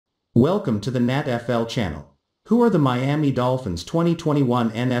Welcome to the NatFL channel. Who are the Miami Dolphins'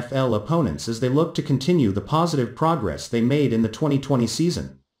 2021 NFL opponents as they look to continue the positive progress they made in the 2020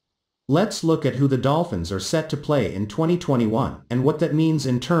 season? Let's look at who the Dolphins are set to play in 2021 and what that means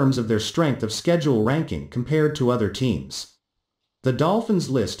in terms of their strength of schedule ranking compared to other teams. The Dolphins'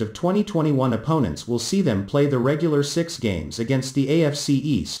 list of 2021 opponents will see them play the regular 6 games against the AFC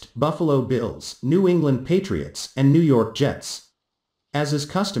East, Buffalo Bills, New England Patriots, and New York Jets. As is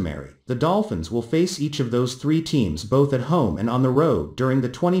customary, the Dolphins will face each of those 3 teams both at home and on the road during the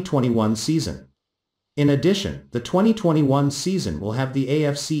 2021 season. In addition, the 2021 season will have the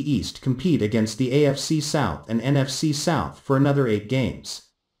AFC East compete against the AFC South and NFC South for another 8 games.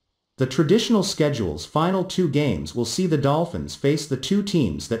 The traditional schedule's final 2 games will see the Dolphins face the 2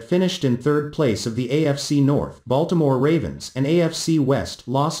 teams that finished in 3rd place of the AFC North, Baltimore Ravens, and AFC West,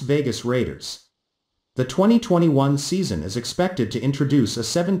 Las Vegas Raiders. The 2021 season is expected to introduce a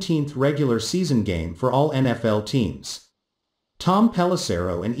 17th regular season game for all NFL teams. Tom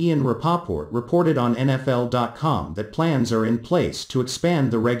Pelissero and Ian Rapoport reported on NFL.com that plans are in place to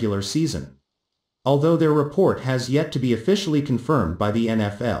expand the regular season, although their report has yet to be officially confirmed by the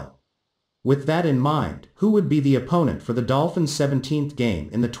NFL. With that in mind, who would be the opponent for the Dolphins' 17th game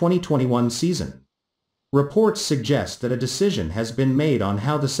in the 2021 season? Reports suggest that a decision has been made on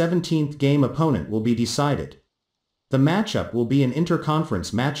how the 17th game opponent will be decided. The matchup will be an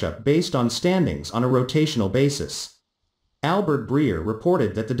interconference matchup based on standings on a rotational basis. Albert Breer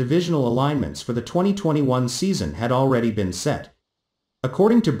reported that the divisional alignments for the 2021 season had already been set.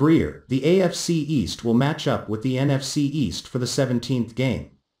 According to Breer, the AFC East will match up with the NFC East for the 17th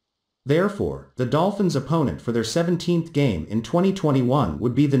game. Therefore, the Dolphins' opponent for their 17th game in 2021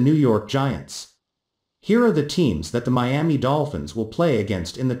 would be the New York Giants. Here are the teams that the Miami Dolphins will play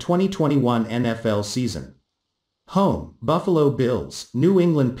against in the 2021 NFL season. Home: Buffalo Bills, New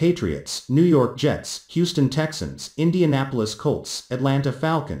England Patriots, New York Jets, Houston Texans, Indianapolis Colts, Atlanta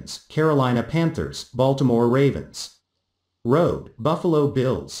Falcons, Carolina Panthers, Baltimore Ravens. Road: Buffalo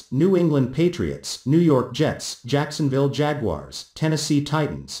Bills, New England Patriots, New York Jets, Jacksonville Jaguars, Tennessee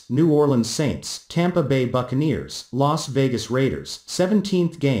Titans, New Orleans Saints, Tampa Bay Buccaneers, Las Vegas Raiders.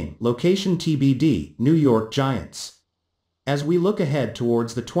 17th game, location TBD, New York Giants. As we look ahead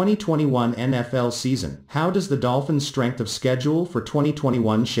towards the 2021 NFL season, how does the Dolphins' strength of schedule for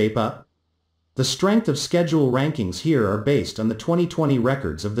 2021 shape up? The strength of schedule rankings here are based on the 2020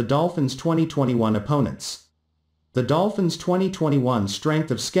 records of the Dolphins' 2021 opponents. The Dolphins' 2021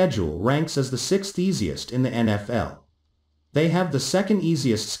 strength of schedule ranks as the 6th easiest in the NFL. They have the 2nd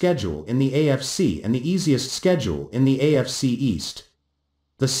easiest schedule in the AFC and the easiest schedule in the AFC East.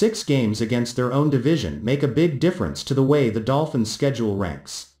 The 6 games against their own division make a big difference to the way the Dolphins' schedule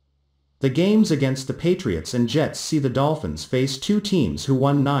ranks. The games against the Patriots and Jets see the Dolphins face 2 teams who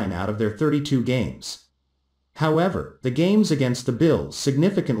won 9 out of their 32 games. However, the games against the Bills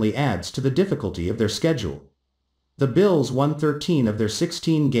significantly adds to the difficulty of their schedule. The Bills won 13 of their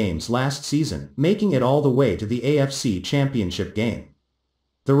 16 games last season, making it all the way to the AFC Championship game.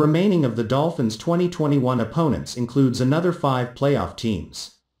 The remaining of the Dolphins' 2021 opponents includes another 5 playoff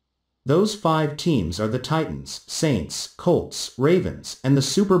teams. Those 5 teams are the Titans, Saints, Colts, Ravens, and the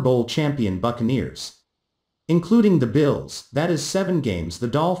Super Bowl champion Buccaneers. Including the Bills, that is 7 games the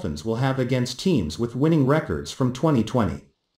Dolphins will have against teams with winning records from 2020.